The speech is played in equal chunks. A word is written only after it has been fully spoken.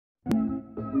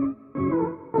Dobar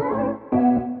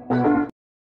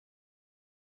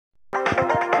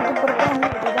dan,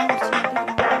 ljudi, danas ćemo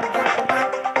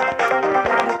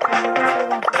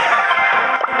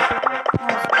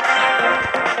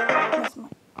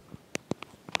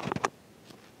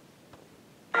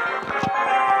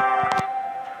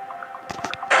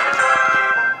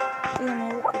idemo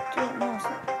ovu kutiju, ne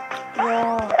znam.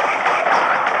 Jao.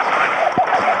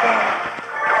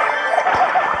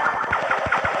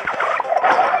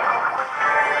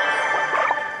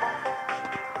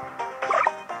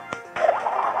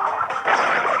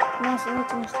 Ne znam,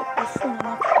 neće mi se posunje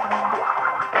napravljeno.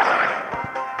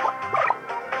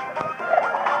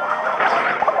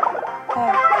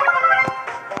 Evo.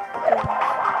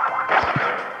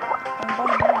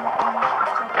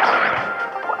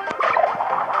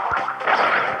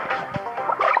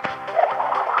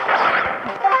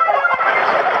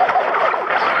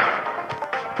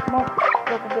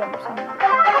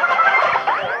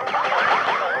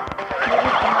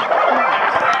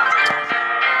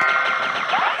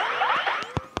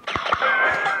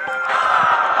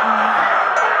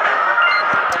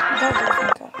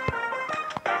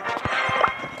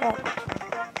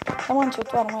 Samo on će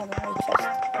otvarati jedan ovaj čest.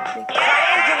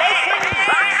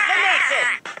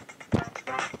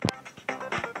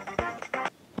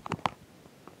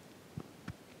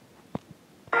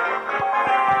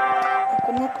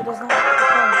 Ako neko da zna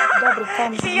dobri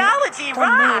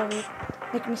thumbnailovi,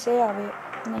 nek mi se javi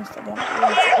na Instagramu.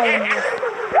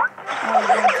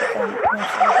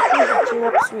 Znači u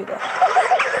opisu videa.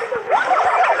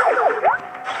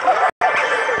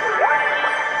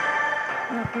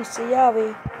 Nek mi se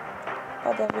javi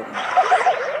pa da vidim.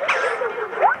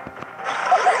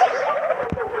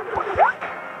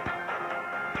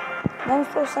 Danas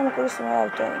to samo koristim ovaj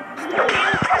auto.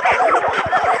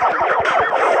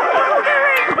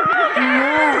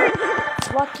 No,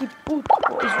 svaki put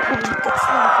izgubim kad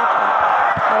snijem kupa.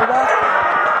 A ovako,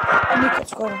 nikad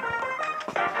skoro.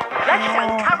 Let's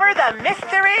uncover the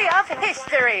mystery of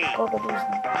history. Koga da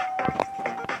uzmem.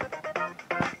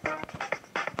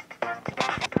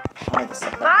 Ajde se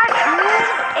pa.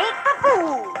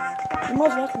 I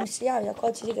može neko mi se javlja ako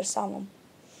hoće igraš sa mnom.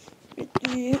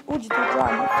 I uđite u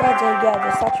klan Fredja i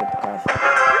Geda, sad ću pokažem.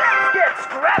 Let's get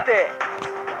scrappy.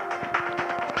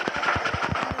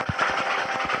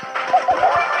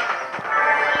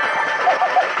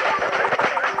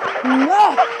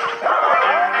 Ne!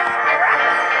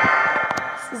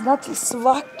 Znači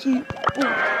svaki put.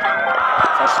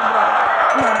 Sad ću bravo.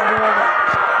 Nema do ovoga.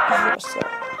 Izviraš se.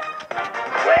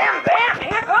 Bam, bam,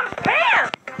 here comes Pam.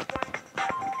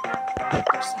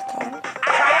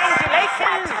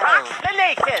 Triangulation rocks the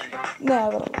nation. Ne,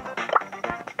 vrlo.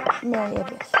 Ne,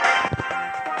 jebe se.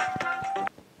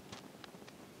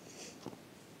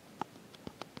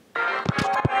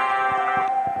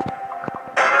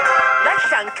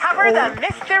 Let's uncover the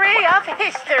mystery of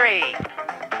history.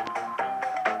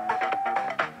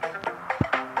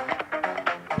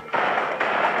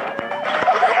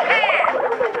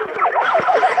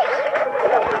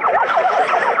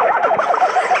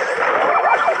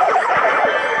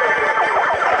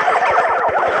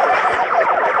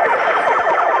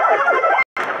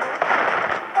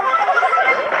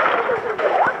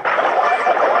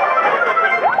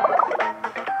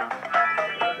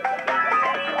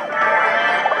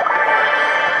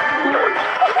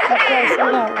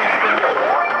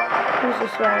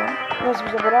 Ja sam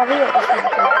zaboravio da sam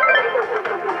to.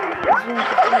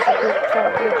 Izvinite, što nisam čela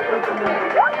ključ,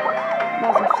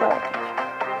 ne znam šta otići.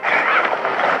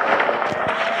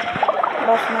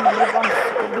 Baš nema brigom se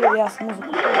pobio, ja sam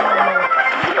muziku to imao.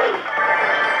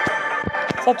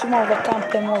 Sad ću malo da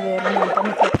kampem ovdje jer nemam pa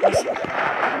nikad presla.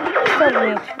 Što li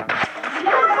neću?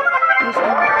 Nisam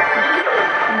imao.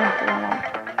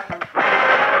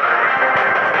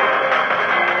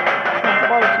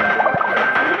 Bolit ću mi bilo.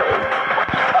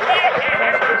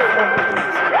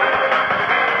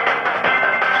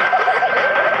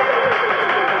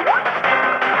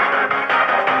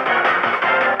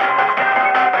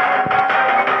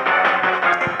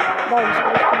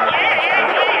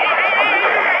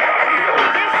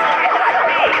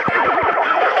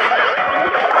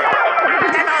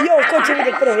 Jo, ko će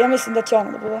vidjeti prvi? Ja mislim da će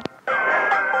ona da bude.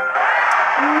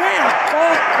 Ne,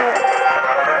 kako?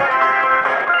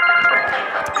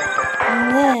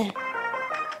 Ne.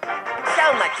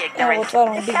 Evo,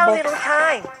 otvaramo big box.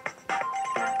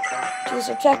 Čili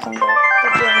se čekam da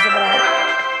pobijem za bravo.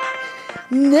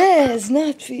 Ne,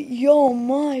 znači, jo,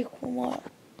 majko moja.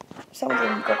 Samo da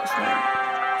vidim kako snijem.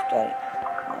 Stvari.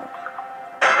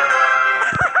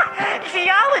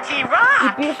 I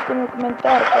pišite mi u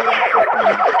komentar kada se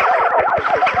snijem.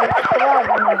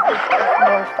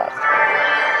 Brawl Stars.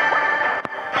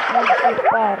 Možda Free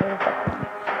Fire ili tako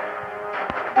nešto.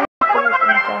 Možete u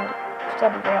komentari šta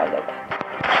bi ga radili.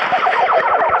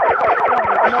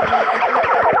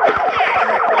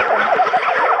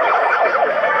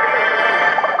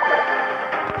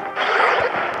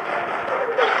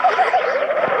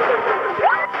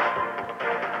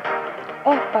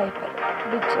 Piper,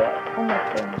 bit će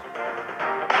umrtveni.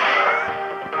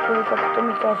 Ili kako to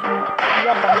mi kažemo,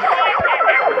 jaban.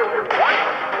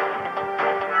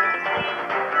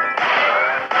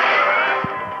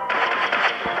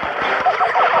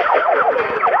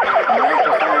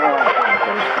 Možete samo ovo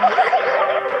koristiti.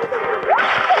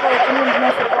 Ovo će mi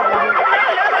nešto pobjedi.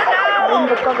 Ali im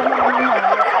do toga nema ni malo.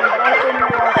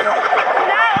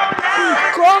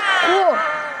 Kako?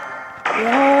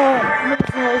 Jao,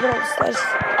 mrtveno je Brawl Stars.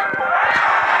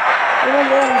 Imam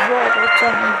da jedan izvolite od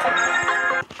čemu.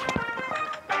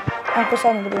 Ako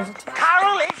sad ne dobim za tva.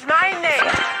 Carol is my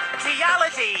name.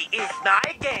 Geology is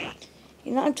my game.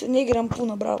 Inače ne igram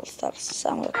puno Brawl Stars,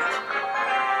 samo da kažem.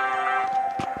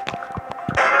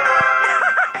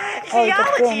 Evo i kad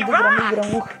krenem da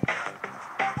igram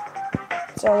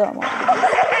Cijel dan mogu da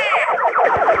igram.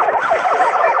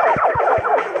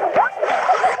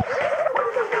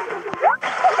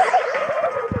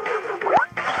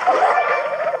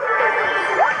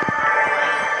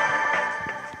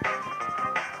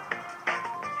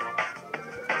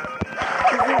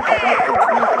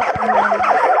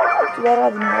 Da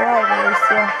radim live ili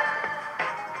sve.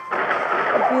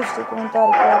 Napišite u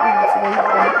komentari koja vidite da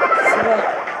igram sve.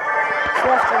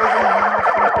 Sve što vas zanima,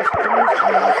 možete napišite ništa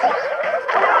ne vidite.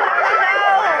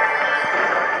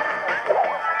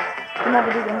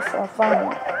 Mogu da igram sa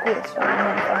fanima, kurac fan,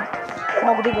 ne fan.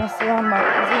 Mogu da igram sa vama,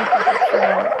 izvinite kako se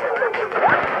vam.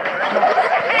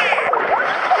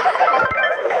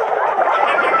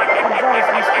 Zavis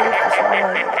sam iskoristio sa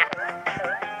live.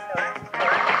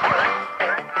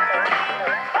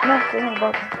 No, krenul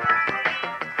baka.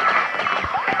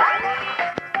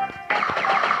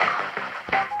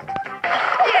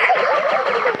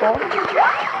 To?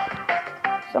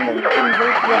 Sam da mi tim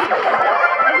zauči ja sam.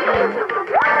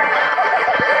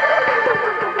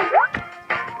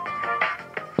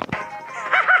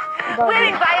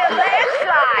 Winning by a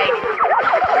landslide.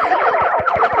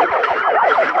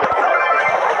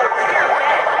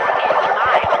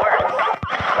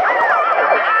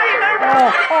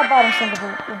 Barem sam ga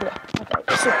ubio.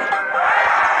 Ok, super.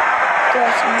 To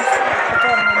ja sam mislio,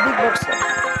 otvoreno, big boxe.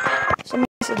 Sam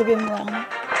mislio da bijem gledano.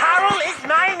 Carol is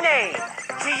my name.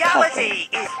 Geology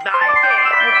is my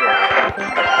game.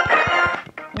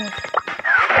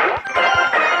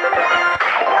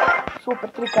 Super,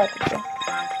 3 kartice.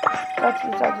 Kad ću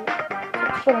izađe?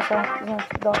 Što ne sam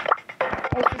znači da.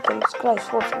 Aj sutra iz kraj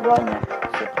svog gledanja.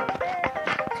 Super.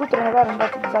 Sutra ne verujem da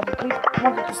ću izađe klip.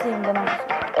 Možda ću snimim da nađe.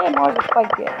 Možda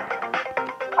Spike je.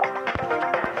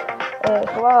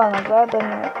 Hvala na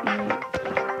gledanju i